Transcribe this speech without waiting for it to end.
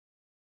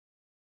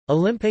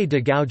Olympe de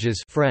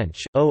Gouges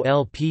French,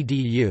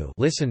 OLPDU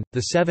listen,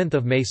 7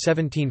 May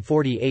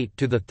 1748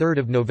 to 3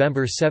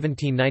 November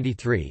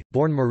 1793,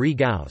 born Marie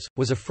Gouges,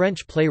 was a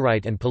French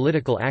playwright and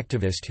political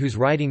activist whose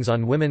writings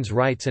on women's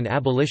rights and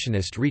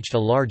abolitionist reached a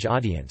large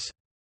audience.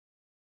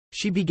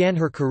 She began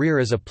her career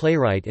as a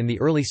playwright in the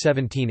early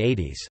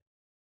 1780s.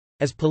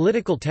 As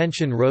political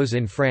tension rose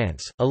in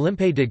France,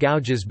 Olympe de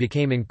Gouges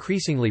became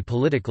increasingly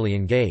politically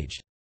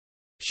engaged.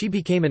 She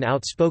became an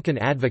outspoken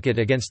advocate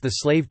against the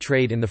slave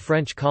trade in the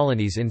French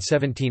colonies in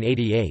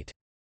 1788.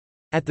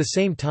 At the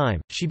same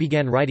time, she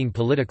began writing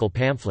political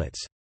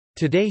pamphlets.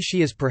 Today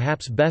she is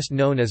perhaps best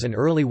known as an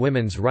early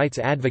women's rights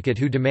advocate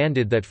who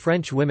demanded that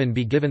French women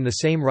be given the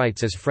same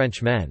rights as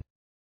French men.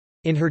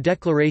 In her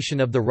Declaration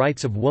of the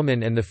Rights of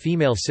Woman and the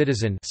Female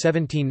Citizen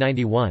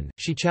 1791,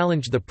 she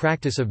challenged the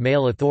practice of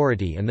male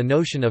authority and the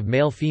notion of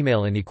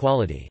male-female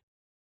inequality.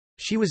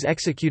 She was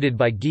executed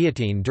by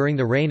guillotine during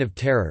the Reign of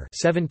Terror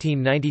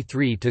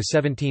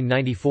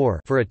 1793–1794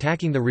 for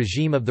attacking the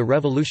regime of the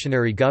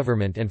revolutionary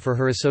government and for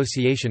her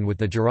association with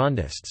the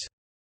Girondists.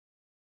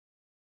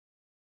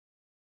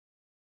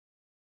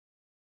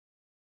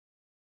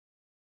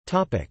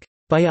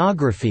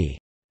 Biography.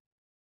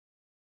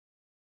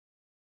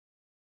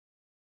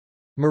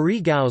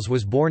 Marie Gouges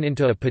was born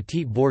into a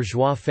petit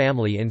bourgeois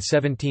family in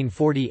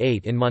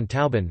 1748 in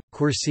Montauban,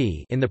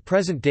 Quercy in the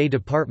present-day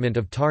department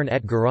of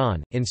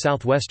Tarn-et-Garonne, in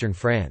southwestern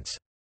France.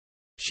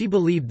 She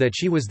believed that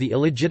she was the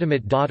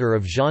illegitimate daughter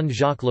of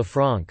Jean-Jacques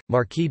Lefranc,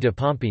 Marquis de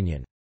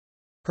Pompignan.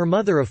 Her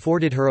mother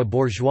afforded her a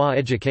bourgeois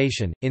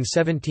education. In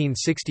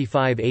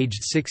 1765,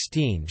 aged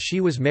 16,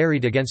 she was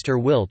married against her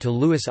will to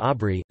Louis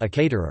Aubry, a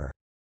caterer.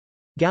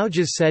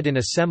 Gouges said in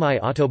a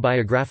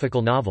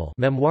semi-autobiographical novel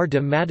Mémoire de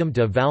Madame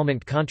de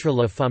Valmont contre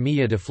la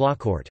famille de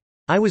Flacourt,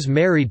 "I was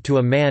married to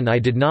a man I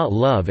did not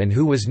love and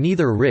who was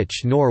neither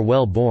rich nor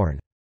well-born.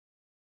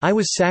 I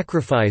was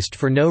sacrificed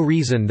for no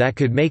reason that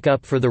could make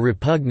up for the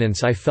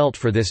repugnance I felt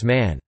for this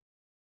man."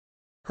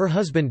 Her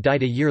husband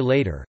died a year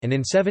later, and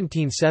in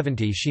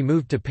 1770 she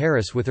moved to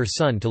Paris with her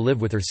son to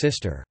live with her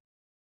sister.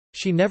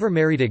 She never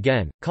married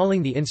again,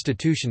 calling the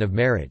institution of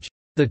marriage,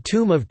 "the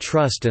tomb of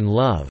trust and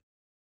love."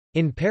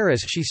 In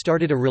Paris she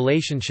started a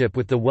relationship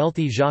with the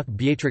wealthy Jacques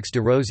Beatrix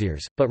de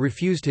Rosiers, but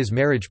refused his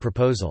marriage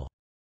proposal.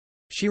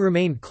 She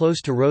remained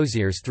close to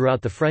Rosiers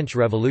throughout the French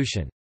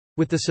Revolution.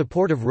 With the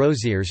support of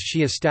Rosiers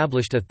she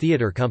established a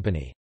theatre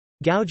company.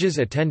 Gouges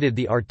attended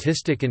the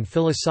artistic and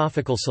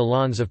philosophical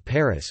salons of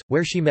Paris,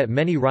 where she met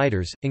many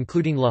writers,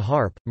 including La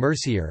Harpe,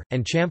 Mercier,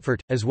 and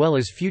Chamfort, as well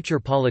as future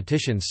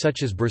politicians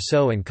such as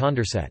Brissot and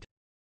Condorcet.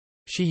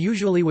 She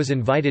usually was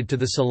invited to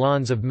the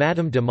salons of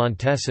Madame de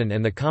Montesson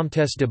and the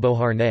Comtesse de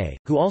Beauharnais,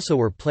 who also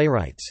were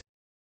playwrights.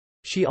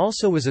 She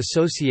also was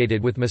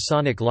associated with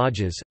Masonic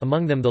lodges,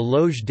 among them the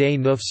Loge des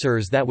Neuf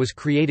Sœurs that was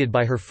created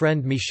by her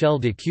friend Michel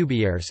de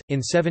Cubières.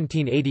 In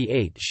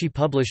 1788 she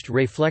published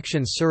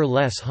Réflexions sur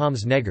les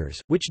hommes nègres,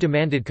 which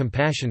demanded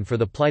compassion for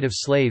the plight of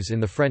slaves in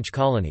the French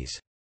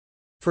colonies.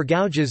 For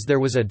Gouges there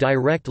was a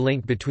direct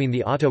link between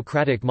the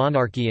autocratic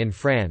monarchy in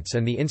France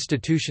and the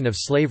institution of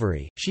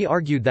slavery. She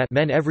argued that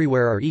men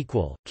everywhere are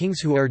equal,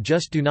 kings who are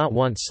just do not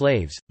want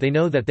slaves, they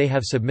know that they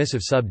have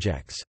submissive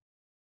subjects.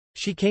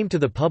 She came to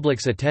the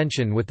public's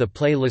attention with the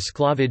play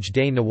L'Esclavage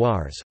des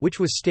Noirs, which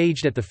was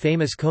staged at the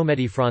famous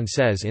Comédie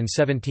Française in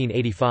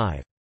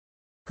 1785.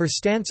 Her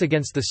stance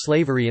against the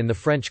slavery in the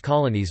French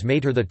colonies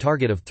made her the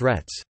target of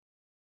threats.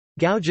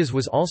 Gouges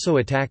was also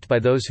attacked by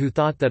those who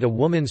thought that a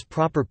woman's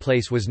proper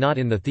place was not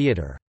in the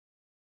theatre.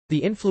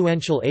 The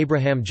influential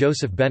Abraham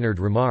Joseph Bernard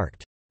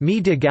remarked, "Me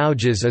de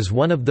Gouges is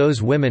one of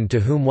those women to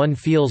whom one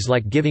feels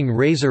like giving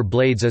razor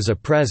blades as a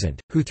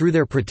present, who through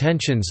their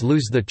pretensions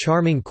lose the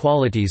charming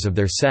qualities of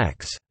their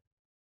sex.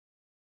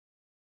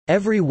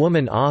 Every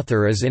woman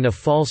author is in a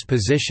false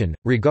position,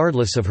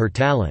 regardless of her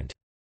talent."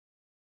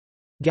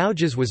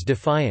 Gouges was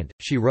defiant.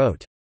 She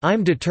wrote,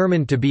 "I'm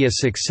determined to be a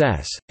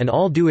success, and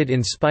I'll do it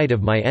in spite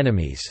of my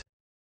enemies."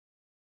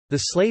 The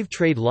slave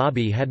trade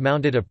lobby had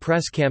mounted a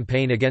press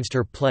campaign against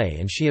her play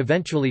and she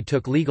eventually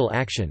took legal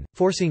action,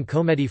 forcing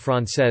Comédie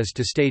Française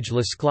to stage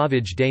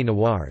L'Esclavage des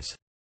Noirs.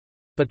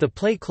 But the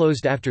play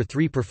closed after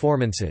 3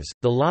 performances.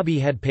 The lobby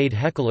had paid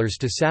hecklers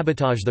to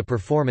sabotage the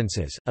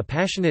performances. A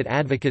passionate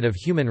advocate of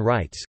human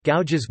rights,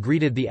 Gouges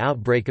greeted the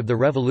outbreak of the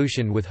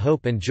revolution with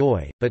hope and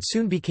joy, but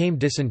soon became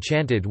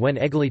disenchanted when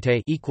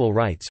égalité, equal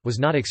rights, was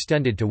not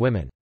extended to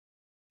women.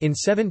 In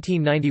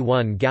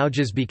 1791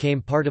 Gouges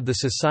became part of the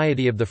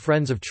Society of the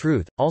Friends of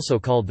Truth, also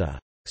called the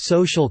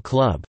Social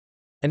Club,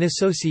 an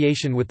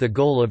association with the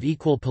goal of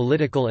equal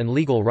political and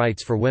legal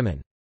rights for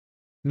women.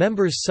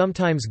 Members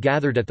sometimes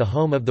gathered at the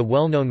home of the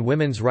well-known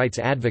women's rights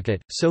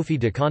advocate, Sophie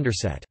de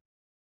Condorcet.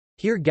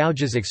 Here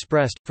Gouges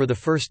expressed, for the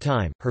first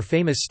time, her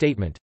famous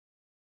statement,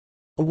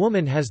 "A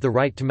woman has the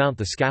right to mount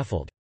the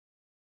scaffold.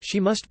 She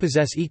must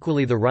possess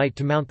equally the right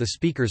to mount the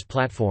speaker's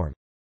platform.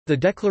 The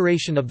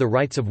Declaration of the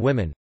Rights of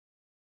Women."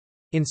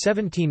 In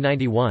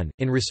 1791,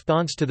 in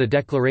response to the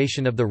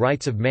Declaration of the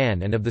Rights of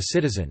Man and of the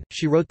Citizen,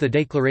 she wrote the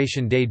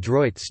Déclaration des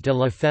droits de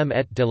la femme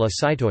et de la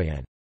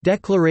citoyenne,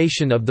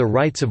 "'Declaration of the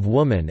Rights of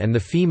Woman and the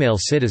Female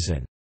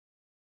Citizen'".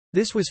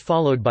 This was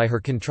followed by her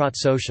Contrat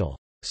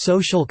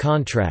social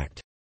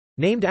contract,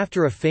 named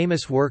after a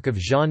famous work of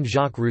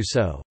Jean-Jacques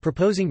Rousseau,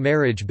 proposing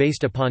marriage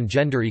based upon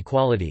gender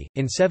equality.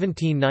 In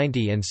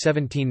 1790 and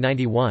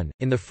 1791,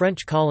 in the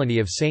French colony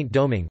of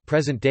Saint-Domingue,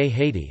 present-day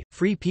Haiti,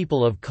 free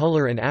people of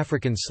color and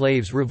African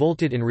slaves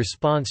revolted in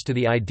response to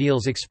the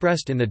ideals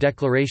expressed in the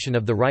Declaration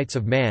of the Rights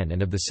of Man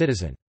and of the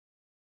Citizen.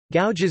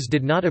 Gouges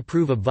did not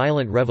approve of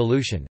violent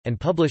revolution, and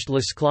published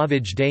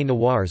L'Esclavage des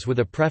Noirs with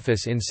a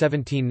preface in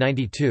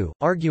 1792,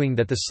 arguing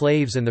that the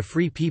slaves and the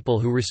free people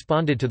who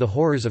responded to the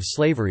horrors of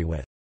slavery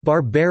with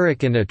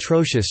barbaric and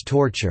atrocious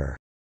torture,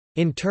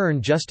 in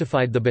turn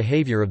justified the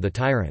behavior of the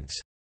tyrants.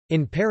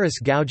 In Paris,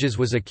 Gouges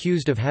was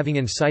accused of having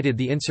incited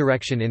the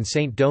insurrection in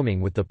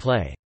Saint-Domingue with the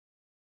play.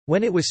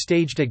 When it was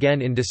staged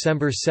again in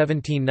December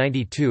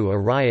 1792, a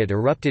riot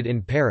erupted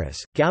in Paris.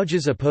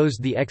 Gouges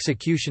opposed the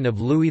execution of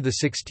Louis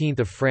XVI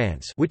of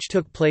France, which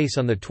took place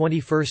on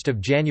 21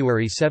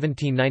 January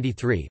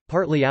 1793,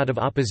 partly out of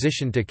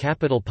opposition to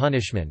capital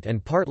punishment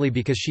and partly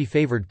because she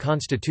favored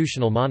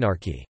constitutional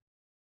monarchy.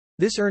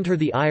 This earned her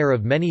the ire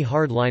of many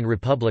hardline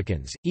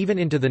Republicans, even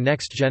into the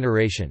next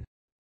generation,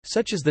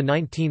 such as the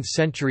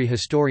 19th-century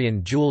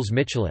historian Jules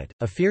Michelet,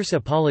 a fierce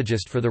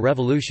apologist for the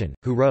Revolution,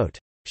 who wrote,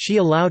 "She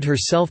allowed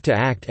herself to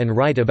act and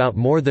write about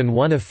more than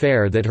one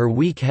affair that her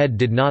weak head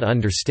did not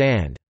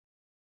understand."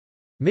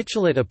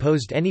 Michelet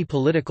opposed any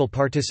political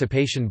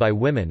participation by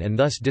women and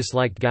thus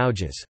disliked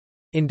Gouges.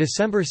 In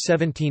December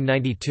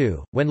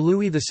 1792, when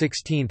Louis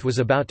XVI was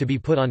about to be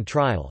put on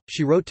trial,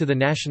 she wrote to the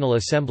National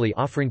Assembly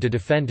offering to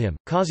defend him,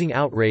 causing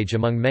outrage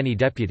among many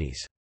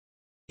deputies.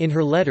 In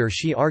her letter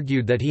she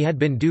argued that he had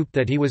been duped,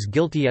 that he was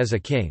guilty as a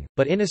king,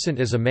 but innocent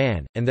as a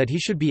man, and that he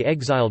should be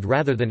exiled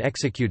rather than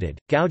executed.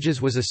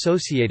 Gouges was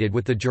associated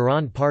with the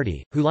Gironde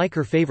party, who like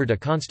her favored a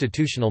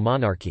constitutional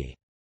monarchy.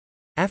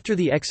 After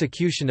the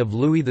execution of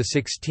Louis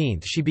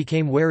XVI, she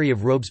became wary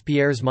of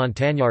Robespierre's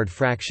Montagnard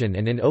fraction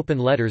and in open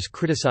letters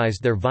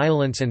criticized their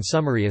violence and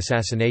summary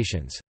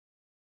assassinations.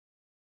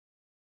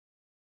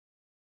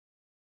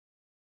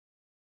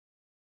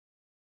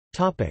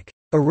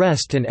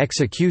 Arrest and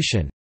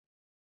execution.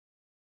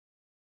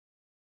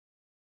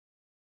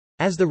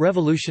 As the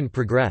revolution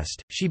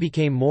progressed, she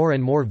became more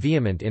and more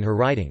vehement in her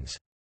writings.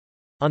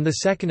 On 2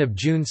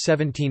 June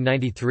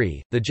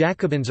 1793, the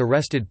Jacobins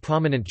arrested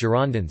prominent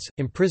Girondins,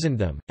 imprisoned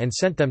them, and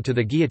sent them to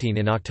the guillotine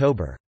in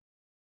October.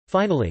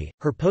 Finally,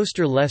 her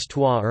poster Les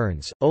Trois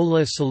Urnes, au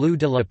le salut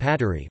de la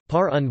patrie,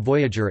 par un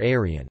voyageur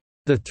aérien,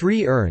 The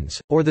Three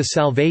Urns, or the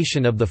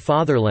Salvation of the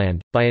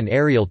Fatherland, by an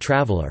Aerial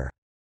Traveller,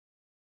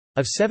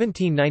 of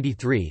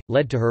 1793,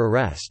 led to her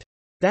arrest.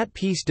 That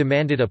piece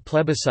demanded a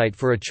plebiscite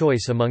for a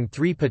choice among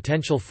three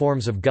potential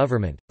forms of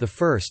government, the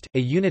first, a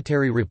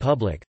unitary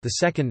republic, the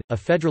second, a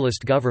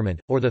federalist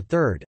government, or the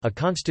third, a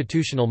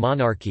constitutional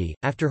monarchy.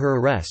 After her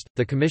arrest,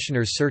 the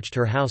commissioners searched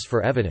her house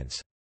for evidence.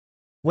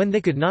 When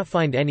they could not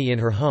find any in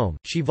her home,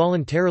 she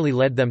voluntarily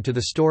led them to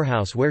the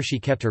storehouse where she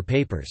kept her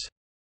papers.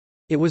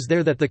 It was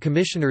there that the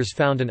commissioners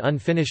found an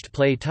unfinished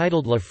play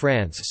titled La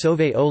France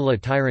sauvée ou le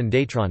tyran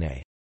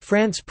détrôné,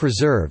 France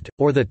preserved,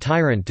 or the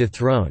tyrant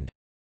dethroned.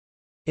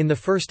 In the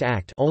first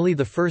act, only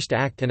the first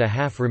act and a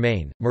half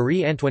remain.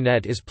 Marie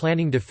Antoinette is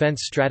planning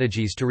defense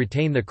strategies to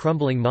retain the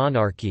crumbling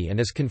monarchy and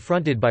is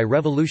confronted by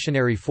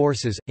revolutionary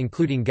forces,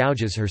 including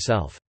Gouges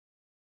herself.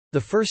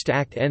 The first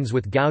act ends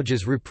with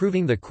Gouges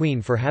reproving the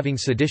queen for having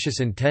seditious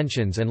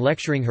intentions and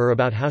lecturing her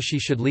about how she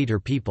should lead her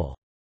people.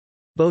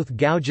 Both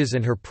Gouges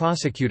and her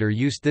prosecutor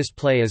used this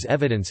play as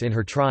evidence in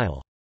her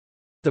trial.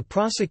 The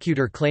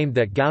prosecutor claimed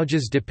that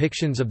Gouges'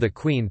 depictions of the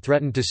Queen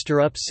threatened to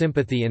stir up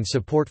sympathy and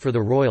support for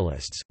the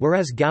Royalists,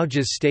 whereas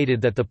Gouges stated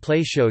that the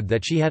play showed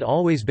that she had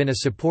always been a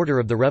supporter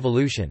of the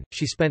revolution.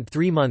 She spent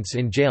 3 months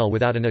in jail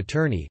without an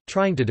attorney,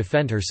 trying to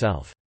defend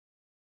herself.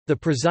 The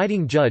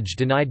presiding judge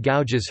denied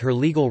Gouges her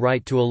legal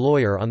right to a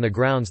lawyer on the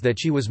grounds that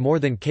she was more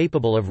than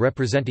capable of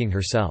representing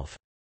herself.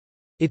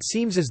 It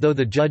seems as though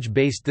the judge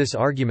based this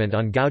argument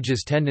on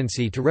Gouges'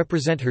 tendency to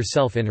represent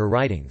herself in her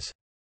writings.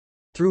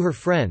 Through her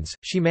friends,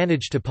 she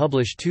managed to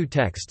publish 2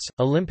 texts,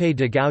 Olympe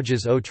de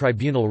Gouges au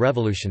Tribunal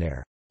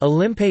Révolutionnaire,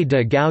 Olympe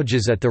de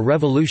Gouges at the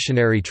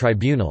Revolutionary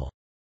Tribunal,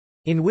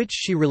 in which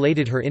she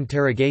related her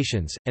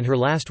interrogations, and her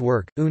last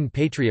work, Une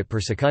patriote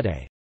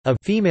persécutée, a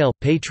female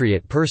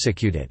patriot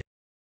persecuted,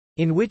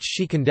 in which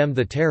she condemned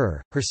the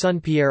terror. Her son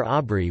Pierre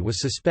Aubry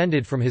was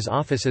suspended from his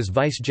office as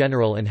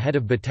vice-general and head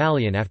of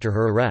battalion after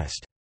her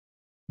arrest.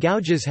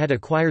 Gouges had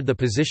acquired the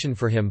position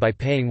for him by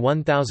paying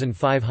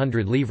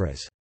 1,500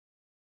 livres.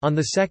 On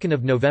 2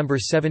 November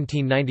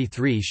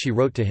 1793 she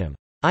wrote to him,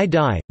 "I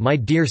die, my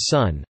dear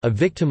son, a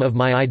victim of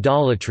my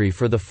idolatry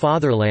for the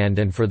fatherland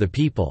and for the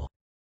people.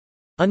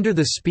 Under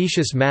the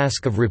specious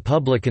mask of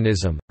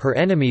republicanism, her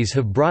enemies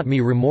have brought me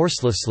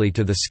remorselessly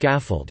to the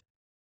scaffold."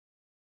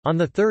 On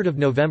 3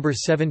 November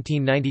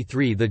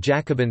 1793 the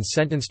Jacobins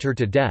sentenced her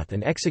to death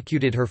and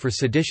executed her for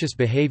seditious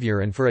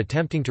behavior and for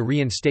attempting to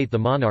reinstate the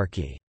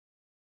monarchy.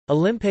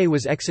 Olympe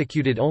was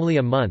executed only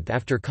a month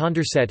after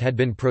Condorcet had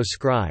been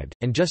proscribed,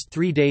 and just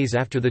 3 days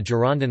after the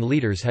Girondin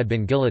leaders had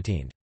been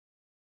guillotined.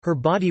 Her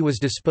body was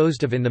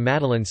disposed of in the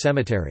Madeleine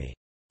cemetery.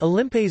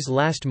 Olympe's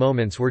last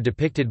moments were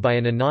depicted by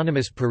an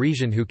anonymous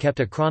Parisian who kept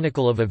a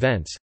chronicle of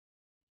events.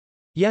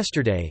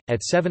 Yesterday,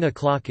 at 7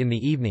 o'clock in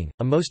the evening,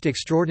 a most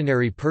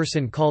extraordinary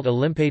person called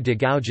Olympe de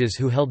Gouges,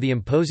 who held the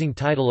imposing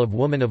title of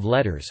Woman of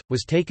Letters,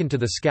 was taken to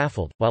the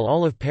scaffold, while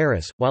all of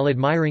Paris, while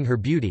admiring her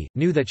beauty,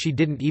 knew that she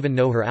didn't even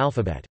know her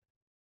alphabet.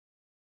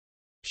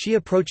 She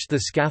approached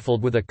the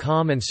scaffold with a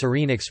calm and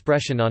serene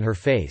expression on her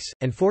face,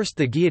 and forced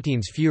the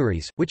guillotine's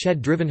furies, which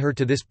had driven her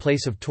to this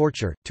place of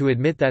torture, to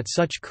admit that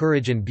such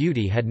courage and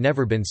beauty had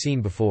never been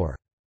seen before.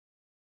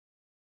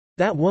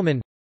 That woman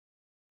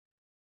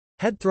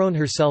had thrown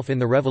herself in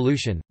the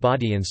revolution,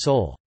 body and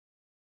soul.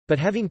 But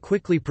having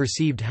quickly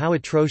perceived how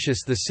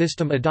atrocious the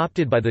system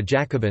adopted by the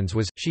Jacobins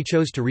was, she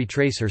chose to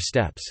retrace her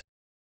steps.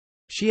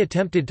 She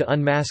attempted to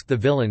unmask the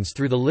villains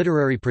through the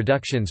literary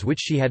productions which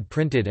she had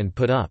printed and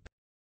put up.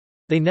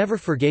 They never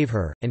forgave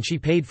her, and she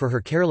paid for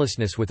her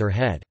carelessness with her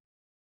head.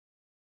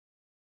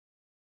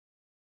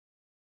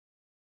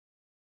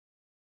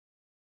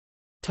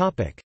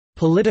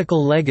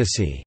 Political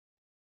legacy.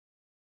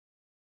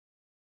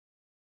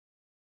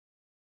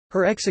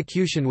 Her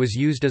execution was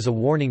used as a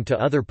warning to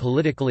other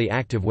politically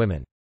active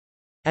women.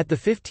 At the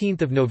 15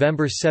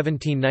 November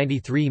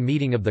 1793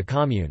 meeting of the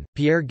Commune,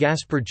 Pierre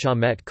Gaspard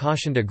Chaumette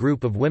cautioned a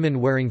group of women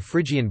wearing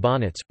Phrygian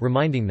bonnets,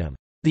 reminding them,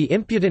 "The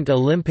impudent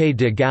Olympe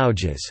de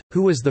Gouges,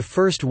 who was the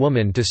first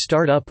woman to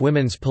start up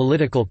women's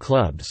political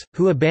clubs,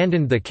 who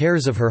abandoned the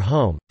cares of her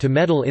home, to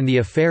meddle in the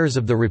affairs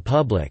of the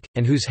Republic,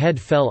 and whose head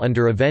fell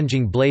under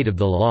avenging blade of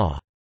the law."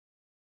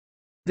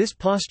 This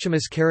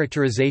posthumous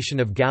characterization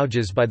of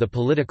Gouges by the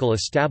political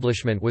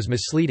establishment was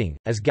misleading,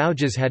 as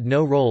Gouges had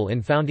no role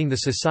in founding the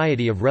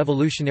Society of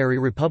Revolutionary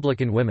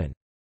Republican Women.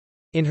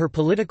 In her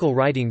political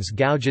writings,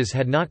 Gouges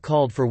had not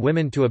called for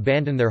women to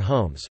abandon their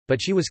homes,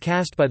 but she was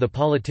cast by the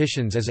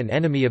politicians as an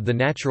enemy of the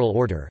natural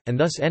order, and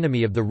thus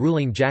enemy of the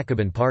ruling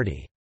Jacobin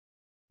party.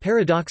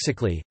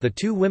 Paradoxically, the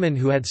two women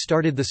who had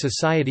started the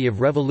Society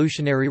of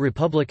Revolutionary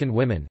Republican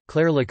Women,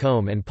 Claire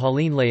Lacombe and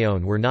Pauline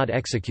Léon, were not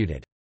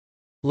executed.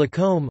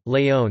 Lacombe,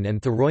 Léon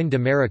and Théroigne de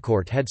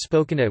Maricourt had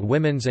spoken at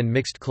women's and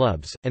mixed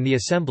clubs, and the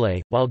Assemblée,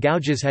 while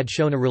Gouges had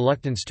shown a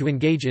reluctance to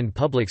engage in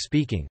public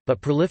speaking,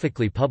 but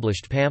prolifically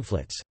published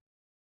pamphlets.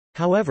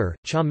 However,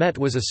 Chaumette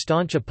was a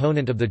staunch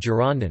opponent of the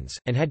Girondins,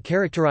 and had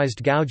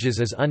characterized Gouges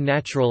as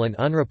unnatural and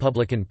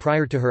unrepublican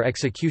prior to her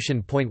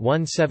execution.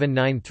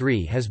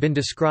 1793 has been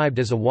described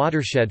as a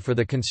watershed for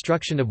the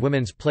construction of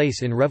women's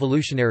place in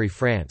revolutionary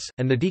France,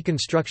 and the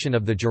deconstruction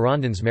of the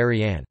Girondins'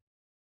 Marianne.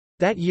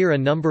 That year a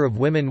number of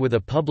women with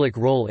a public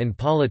role in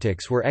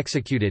politics were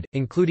executed,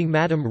 including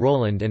Madame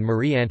Roland and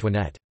Marie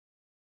Antoinette.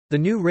 The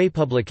new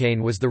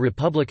Républicaine was the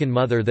Republican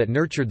mother that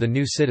nurtured the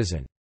new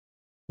citizen.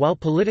 While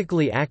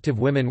politically active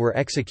women were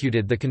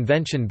executed, the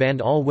convention banned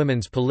all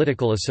women's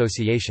political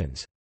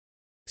associations.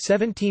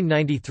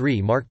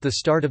 1793 marked the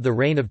start of the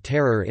Reign of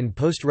Terror in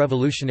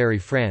post-revolutionary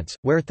France,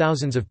 where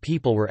thousands of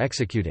people were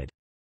executed.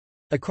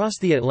 Across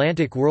the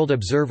Atlantic, world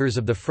observers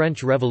of the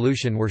French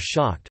Revolution were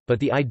shocked, but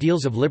the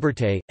ideals of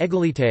liberté,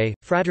 égalité,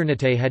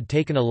 fraternité had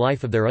taken a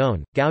life of their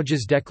own.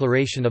 Gouges'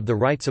 Declaration of the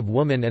Rights of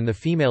Woman and the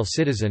Female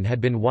Citizen had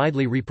been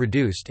widely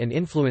reproduced and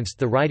influenced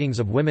the writings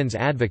of women's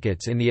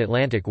advocates in the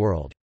Atlantic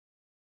world.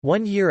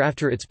 1 year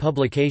after its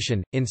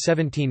publication, in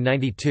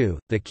 1792,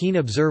 the keen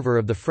observer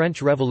of the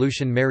French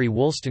Revolution Mary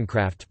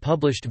Wollstonecraft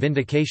published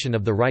Vindication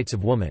of the Rights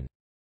of Woman.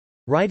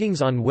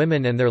 Writings on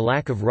women and their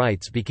lack of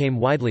rights became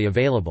widely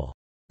available.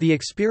 The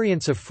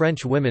experience of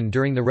French women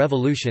during the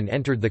Revolution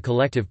entered the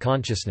collective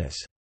consciousness.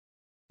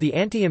 The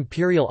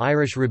anti-imperial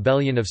Irish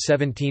Rebellion of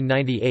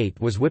 1798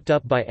 was whipped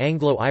up by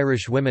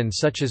Anglo-Irish women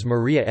such as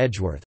Maria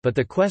Edgeworth, but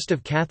the quest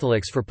of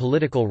Catholics for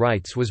political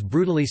rights was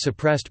brutally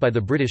suppressed by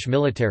the British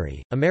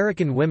military.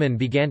 American women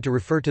began to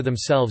refer to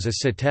themselves as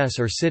citesses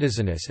or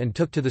citizeness and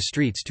took to the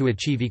streets to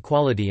achieve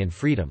equality and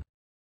freedom.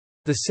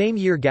 The same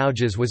year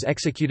Gouges was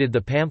executed,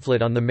 the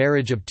pamphlet on the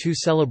marriage of two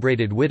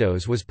celebrated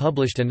widows was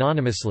published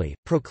anonymously,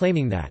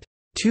 proclaiming that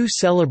two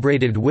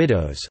celebrated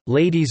widows,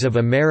 ladies of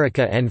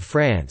America and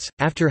France,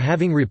 after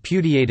having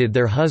repudiated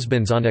their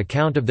husbands on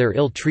account of their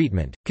ill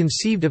treatment,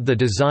 conceived of the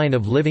design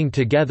of living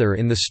together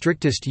in the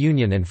strictest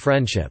union and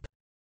friendship.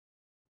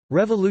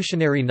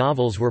 Revolutionary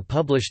novels were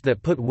published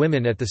that put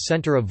women at the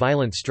center of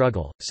violent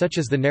struggle, such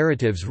as the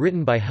narratives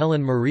written by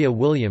Helen Maria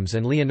Williams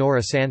and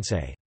Leonora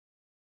Sansay.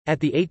 At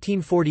the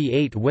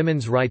 1848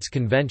 Women's Rights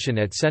Convention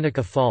at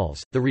Seneca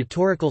Falls, the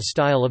rhetorical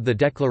style of the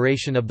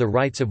Declaration of the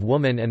Rights of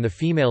Woman and the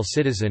Female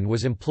Citizen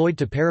was employed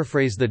to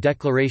paraphrase the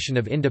Declaration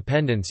of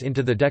Independence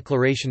into the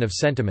Declaration of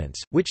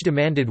Sentiments, which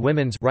demanded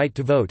women's right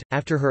to vote.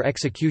 After her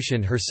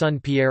execution, her son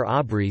Pierre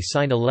Aubry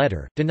signed a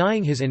letter,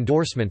 denying his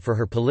endorsement for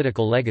her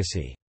political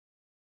legacy.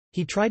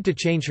 He tried to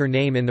change her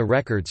name in the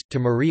records, to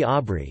Marie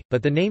Aubry,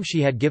 but the name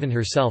she had given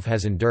herself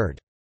has endured.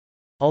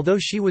 Although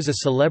she was a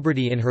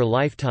celebrity in her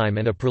lifetime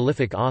and a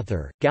prolific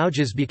author,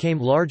 Gouges became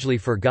largely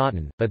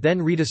forgotten, but then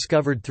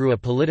rediscovered through a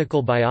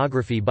political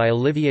biography by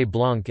Olivier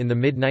Blanc in the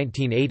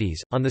mid-1980s.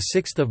 On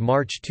 6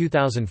 March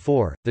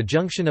 2004, the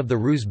junction of the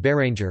Rues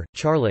Béranger,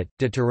 Charlotte,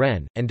 de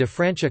Turenne, and de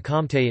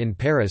Franche-Comté in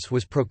Paris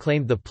was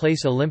proclaimed the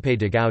Place Olympe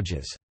de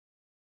Gouges.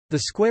 The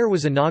square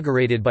was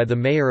inaugurated by the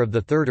mayor of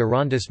the 3rd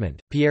arrondissement,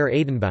 Pierre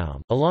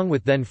Aidenbaum, along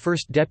with then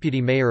first deputy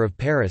mayor of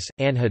Paris,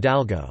 Anne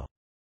Hidalgo.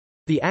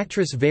 The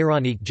actress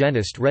Véronique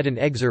Genest read an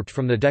excerpt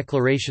from the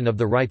Declaration of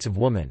the Rights of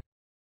Woman.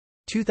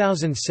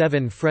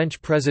 2007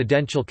 French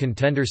presidential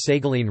contender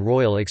Ségolène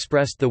Royal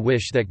expressed the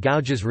wish that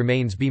Gouges'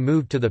 remains be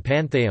moved to the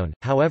Panthéon.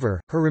 However,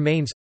 her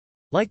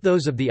remains—like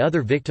those of the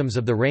other victims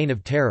of the Reign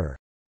of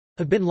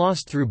Terror—have been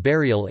lost through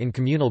burial in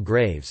communal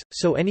graves,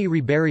 so any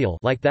reburial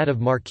like that of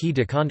Marquis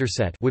de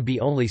Condorcet would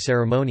be only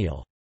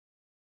ceremonial.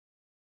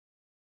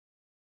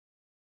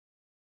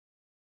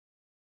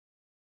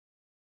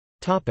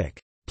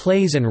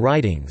 Plays and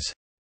writings.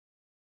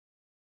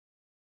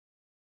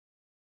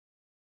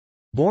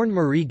 Born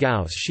Marie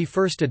Gauss, she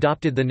first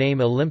adopted the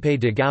name Olympe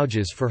de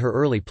Gouges for her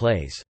early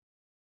plays.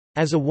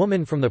 As a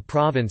woman from the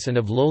province and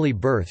of lowly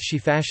birth, she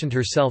fashioned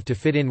herself to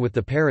fit in with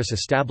the Paris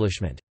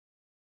establishment.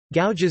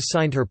 Gouges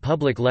signed her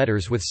public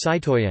letters with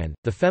citoyenne,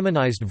 the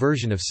feminized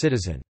version of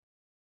citizen.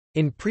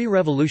 In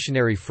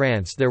pre-revolutionary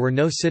France there were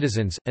no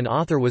citizens, an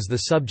author was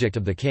the subject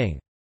of the king.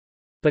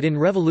 But in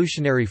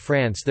revolutionary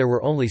France there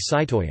were only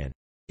citoyens.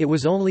 It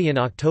was only in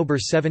October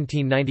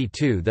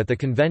 1792 that the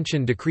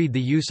convention decreed the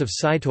use of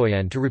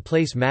citoyenne to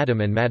replace madame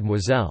and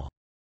mademoiselle.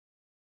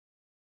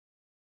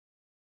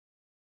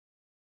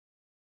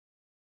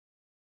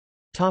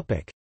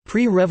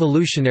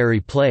 Pre-revolutionary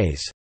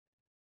plays.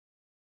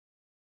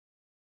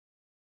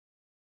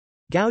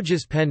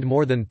 Gouges penned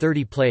more than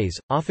 30 plays,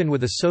 often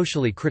with a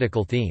socially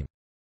critical theme.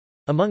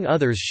 Among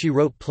others she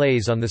wrote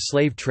plays on the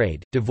slave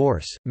trade,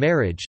 divorce,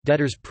 marriage,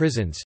 debtors'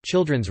 prisons,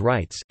 children's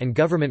rights, and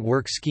government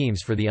work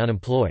schemes for the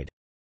unemployed.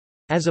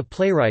 As a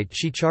playwright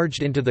she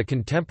charged into the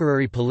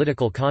contemporary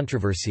political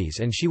controversies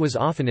and she was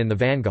often in the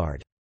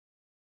vanguard.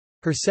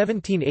 Her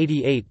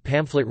 1788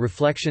 pamphlet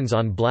Reflections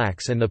on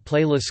Blacks and the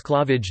play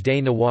L'Esclavage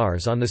des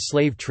Noirs on the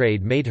slave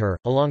trade made her,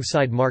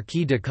 alongside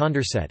Marquis de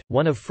Condorcet,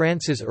 one of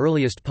France's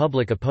earliest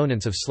public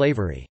opponents of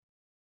slavery.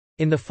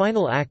 In the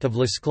final act of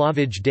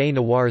L'Esclavage des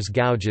Noirs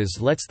Gouges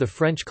lets the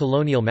French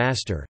colonial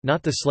master,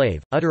 not the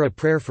slave, utter a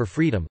prayer for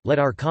freedom, let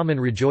our common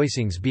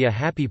rejoicings be a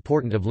happy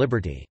portent of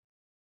liberty.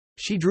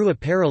 She drew a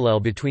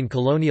parallel between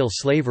colonial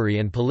slavery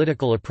and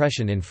political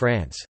oppression in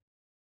France.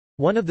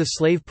 One of the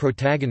slave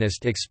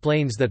protagonists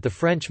explains that the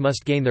French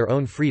must gain their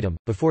own freedom,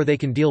 before they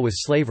can deal with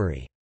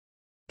slavery.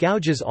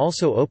 Gouges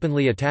also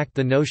openly attacked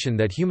the notion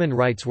that human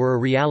rights were a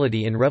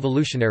reality in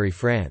revolutionary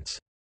France.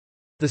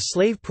 The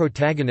slave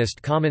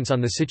protagonist comments on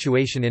the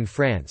situation in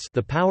France: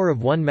 the power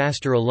of one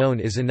master alone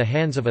is in the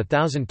hands of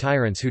 1,000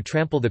 tyrants who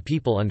trample the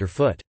people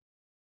underfoot.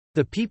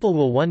 The people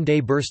will one day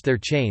burst their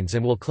chains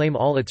and will claim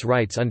all its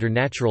rights under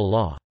natural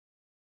law.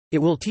 It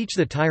will teach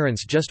the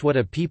tyrants just what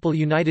a people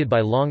united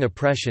by long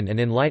oppression and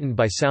enlightened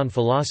by sound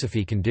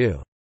philosophy can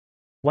do.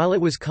 While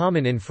it was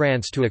common in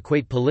France to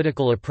equate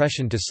political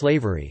oppression to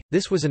slavery,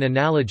 this was an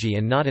analogy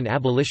and not an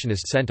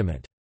abolitionist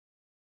sentiment.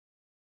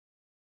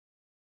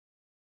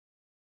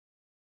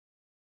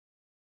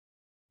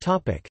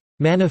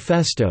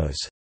 Manifestos.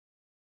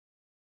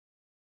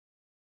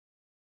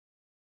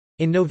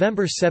 In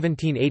November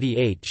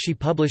 1788 she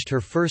published her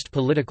first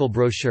political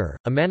brochure,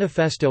 a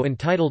manifesto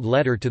entitled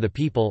Letter to the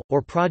People,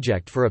 or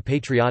Project for a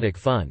Patriotic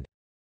Fund.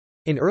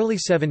 In early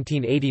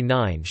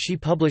 1789 she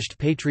published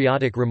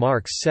patriotic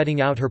remarks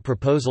setting out her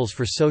proposals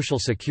for social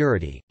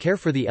security, care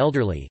for the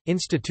elderly,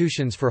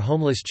 institutions for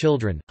homeless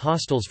children,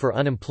 hostels for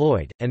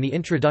unemployed, and the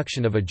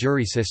introduction of a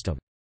jury system.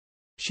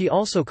 She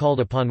also called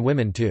upon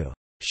women to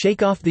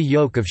 "shake off the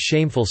yoke of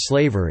shameful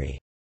slavery."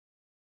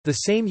 The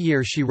same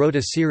year she wrote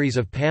a series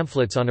of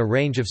pamphlets on a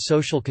range of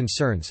social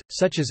concerns,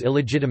 such as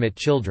illegitimate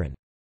children.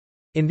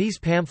 In these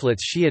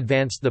pamphlets she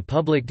advanced the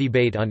public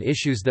debate on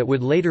issues that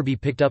would later be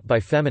picked up by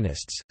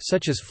feminists,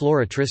 such as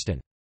Flora Tristan.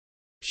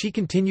 She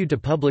continued to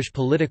publish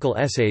political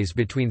essays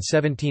between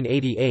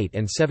 1788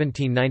 and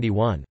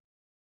 1791.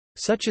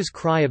 Such as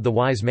Cry of the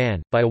Wise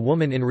Man, by a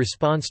woman in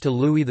response to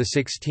Louis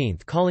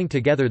XVI calling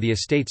together the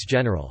Estates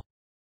General.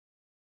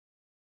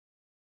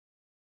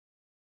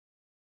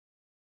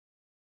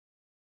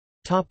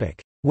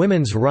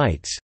 Women's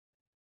rights.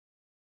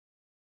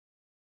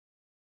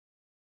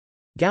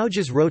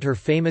 Gouges wrote her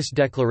famous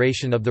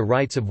Declaration of the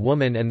Rights of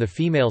Woman and the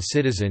Female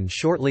Citizen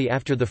shortly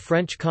after the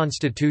French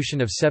Constitution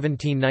of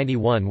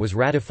 1791 was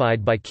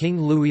ratified by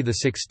King Louis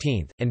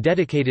XVI, and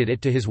dedicated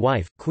it to his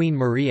wife, Queen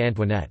Marie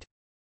Antoinette.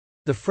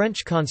 The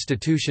French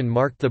Constitution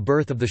marked the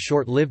birth of the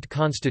short-lived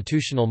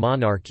constitutional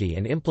monarchy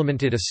and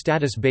implemented a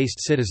status-based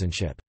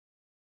citizenship.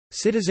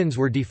 Citizens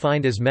were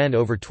defined as men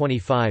over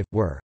 25,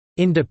 were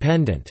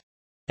independent,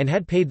 and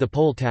had paid the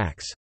poll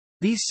tax.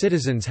 These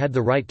citizens had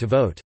the right to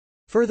vote.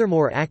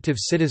 Furthermore, active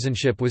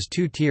citizenship was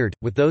two-tiered,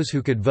 with those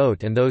who could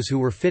vote and those who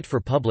were fit for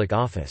public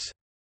office.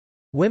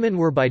 Women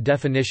were by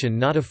definition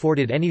not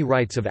afforded any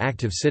rights of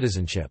active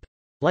citizenship.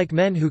 Like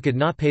men who could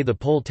not pay the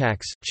poll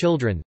tax,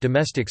 children,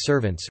 domestic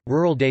servants,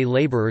 rural day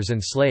laborers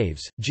and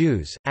slaves,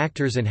 Jews,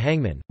 actors and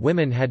hangmen,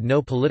 women had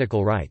no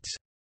political rights.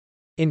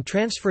 In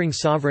transferring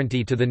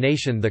sovereignty to the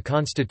nation, the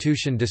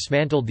constitution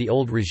dismantled the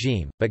old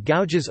regime, but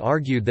Gouges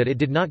argued that it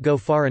did not go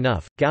far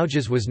enough.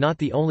 Gouges was not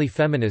the only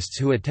feminists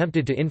who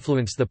attempted to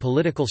influence the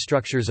political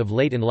structures of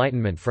late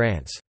Enlightenment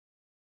France.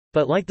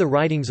 But like the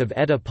writings of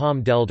Etta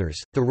Pomme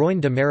d'Elders, Théroigne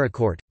de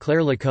Méricourt,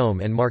 Claire Lacombe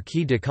and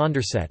Marquis de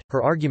Condorcet,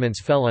 her arguments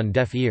fell on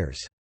deaf ears.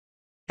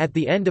 At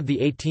the end of the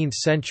 18th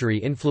century,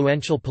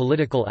 influential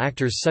political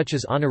actors such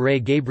as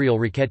Honoré Gabriel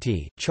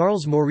Riquetti,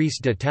 Charles Maurice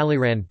de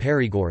Talleyrand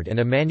Périgord and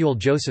Emmanuel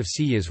Joseph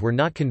Sieyès were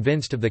not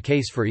convinced of the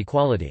case for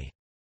equality.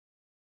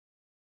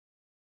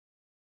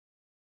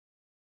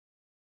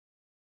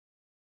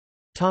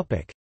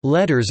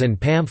 Letters and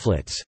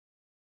pamphlets.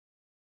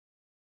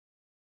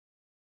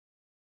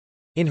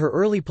 In her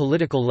early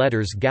political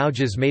letters,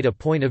 Gouges made a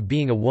point of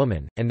being a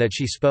woman, and that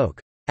she spoke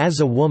as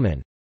a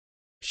woman.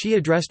 She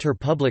addressed her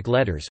public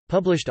letters,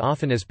 published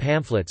often as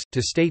pamphlets,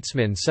 to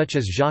statesmen such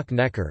as Jacques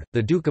Necker,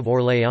 the Duke of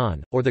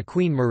Orléans, or the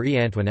Queen Marie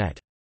Antoinette.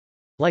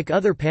 Like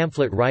other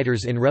pamphlet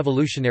writers in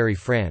revolutionary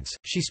France,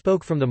 she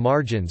spoke from the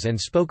margins and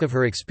spoke of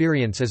her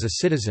experience as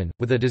a citizen,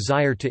 with a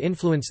desire to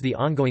influence the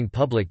ongoing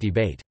public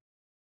debate.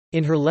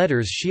 In her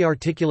letters she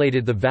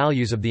articulated the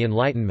values of the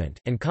Enlightenment,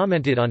 and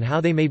commented on how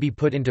they may be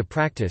put into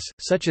practice,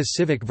 such as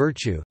civic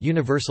virtue,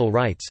 universal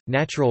rights,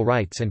 natural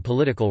rights and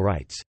political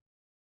rights.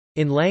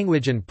 In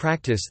language and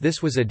practice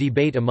this was a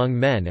debate among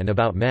men and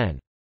about men.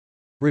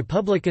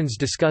 Republicans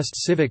discussed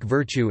civic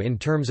virtue in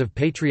terms of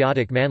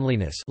patriotic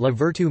manliness, la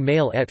vertu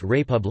male et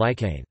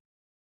républicaine.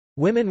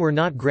 Women were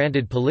not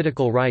granted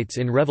political rights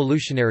in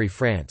revolutionary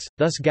France,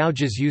 thus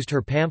Gouges used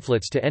her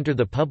pamphlets to enter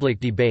the public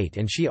debate,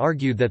 and she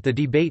argued that the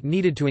debate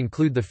needed to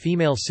include the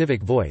female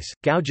civic voice.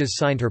 Gouges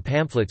signed her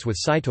pamphlets with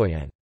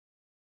citoyenne.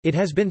 It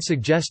has been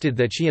suggested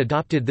that she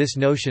adopted this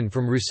notion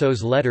from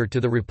Rousseau's letter to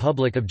the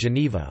Republic of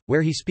Geneva,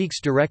 where he speaks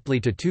directly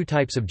to two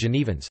types of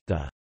Genevans,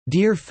 the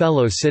dear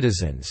fellow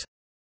citizens,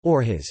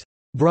 or his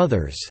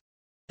brothers,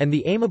 and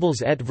the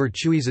aimables et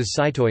vertueuses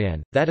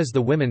citoyennes, that is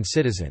the women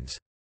citizens.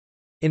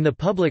 In the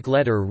public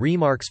letter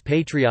Remarques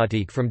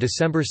patriotiques from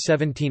December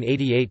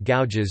 1788,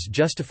 Gouges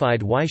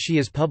justified why she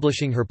is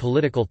publishing her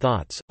political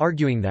thoughts,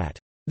 arguing that,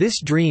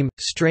 "This dream,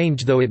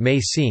 strange though it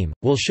may seem,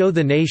 will show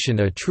the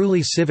nation a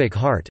truly civic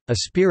heart, a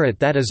spirit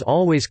that is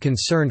always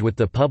concerned with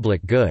the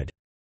public good."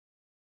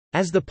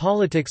 As the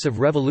politics of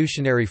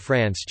revolutionary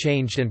France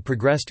changed and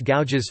progressed,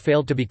 Gouges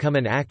failed to become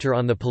an actor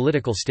on the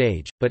political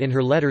stage, but in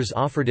her letters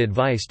offered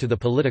advice to the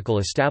political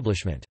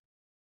establishment.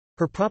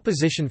 Her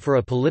proposition for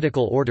a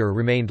political order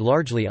remained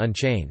largely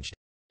unchanged.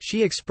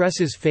 She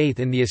expresses faith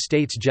in the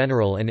Estates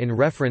General and in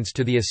reference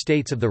to the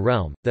Estates of the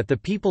Realm, that the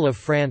people of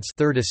France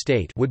Third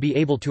Estate would be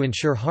able to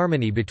ensure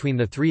harmony between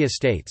the three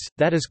estates,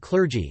 that is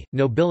clergy,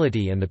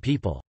 nobility and the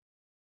people.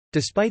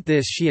 Despite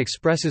this she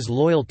expresses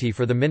loyalty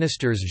for the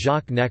ministers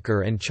Jacques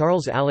Necker and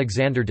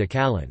Charles-Alexandre de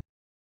Calonne.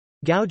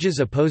 Gouges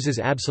opposes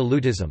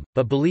absolutism,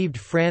 but believed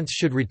France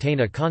should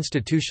retain a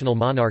constitutional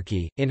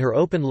monarchy. In her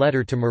open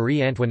letter to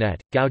Marie Antoinette,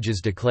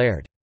 Gouges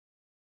declared,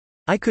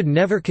 "I could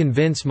never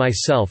convince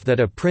myself that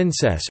a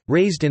princess,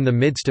 raised in the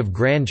midst of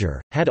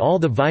grandeur, had all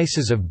the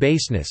vices of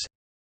baseness.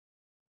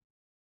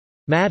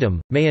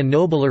 Madam, may a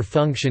nobler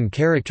function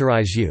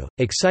characterize you,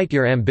 excite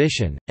your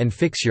ambition, and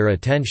fix your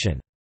attention.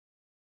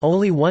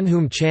 Only one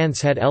whom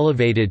chance had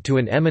elevated to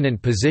an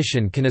eminent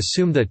position can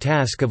assume the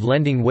task of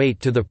lending weight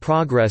to the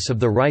progress of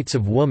the rights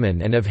of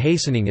woman and of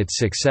hastening its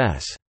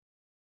success.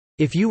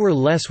 If you were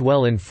less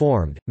well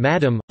informed,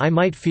 madam, I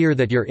might fear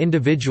that your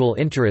individual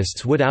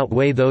interests would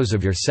outweigh those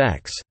of your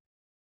sex.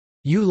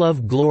 You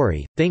love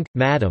glory, think,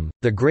 madam,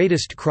 the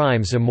greatest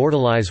crimes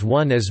immortalize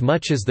one as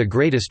much as the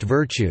greatest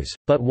virtues,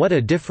 but what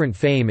a different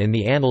fame in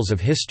the annals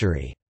of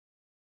history!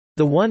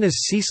 The one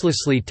is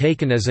ceaselessly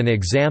taken as an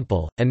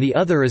example, and the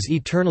other is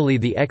eternally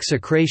the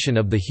execration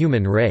of the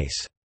human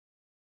race."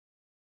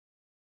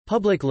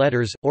 Public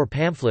letters, or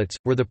pamphlets,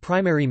 were the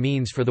primary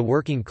means for the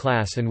working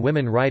class and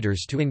women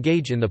writers to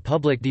engage in the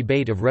public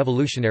debate of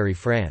revolutionary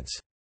France.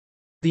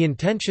 The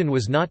intention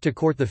was not to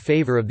court the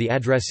favor of the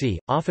addressee,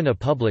 often a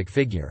public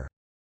figure.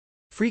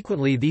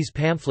 Frequently these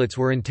pamphlets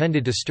were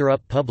intended to stir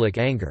up public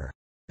anger.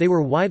 They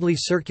were widely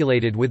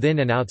circulated within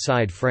and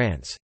outside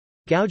France.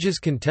 Gouges'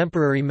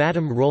 contemporary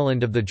Madame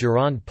Roland of the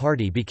Gironde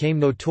party became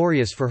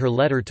notorious for her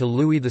letter to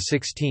Louis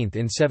XVI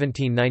in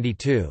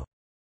 1792.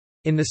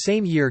 In the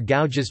same year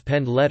Gouges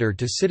penned letter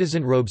to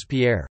citizen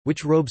Robespierre,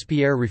 which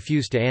Robespierre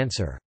refused to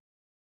answer.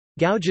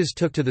 Gouges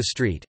took to the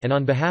street, and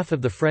on behalf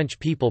of the French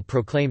people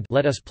proclaimed,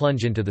 "Let us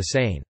plunge into the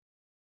Seine.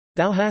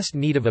 Thou hast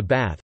need of a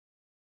bath.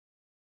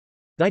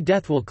 Thy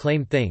death will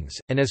claim things,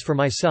 and as for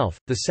myself,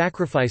 the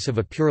sacrifice of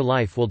a pure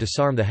life will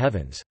disarm the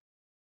heavens."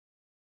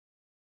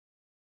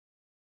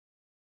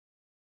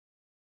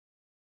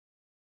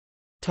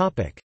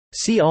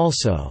 See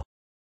also: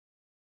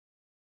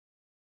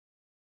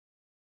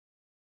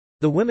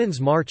 The Women's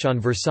March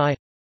on Versailles,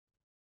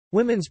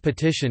 Women's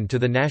petition to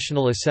the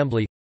National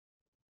Assembly.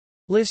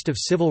 List of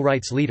civil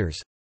rights leaders.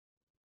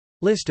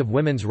 List of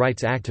women's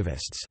rights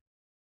activists.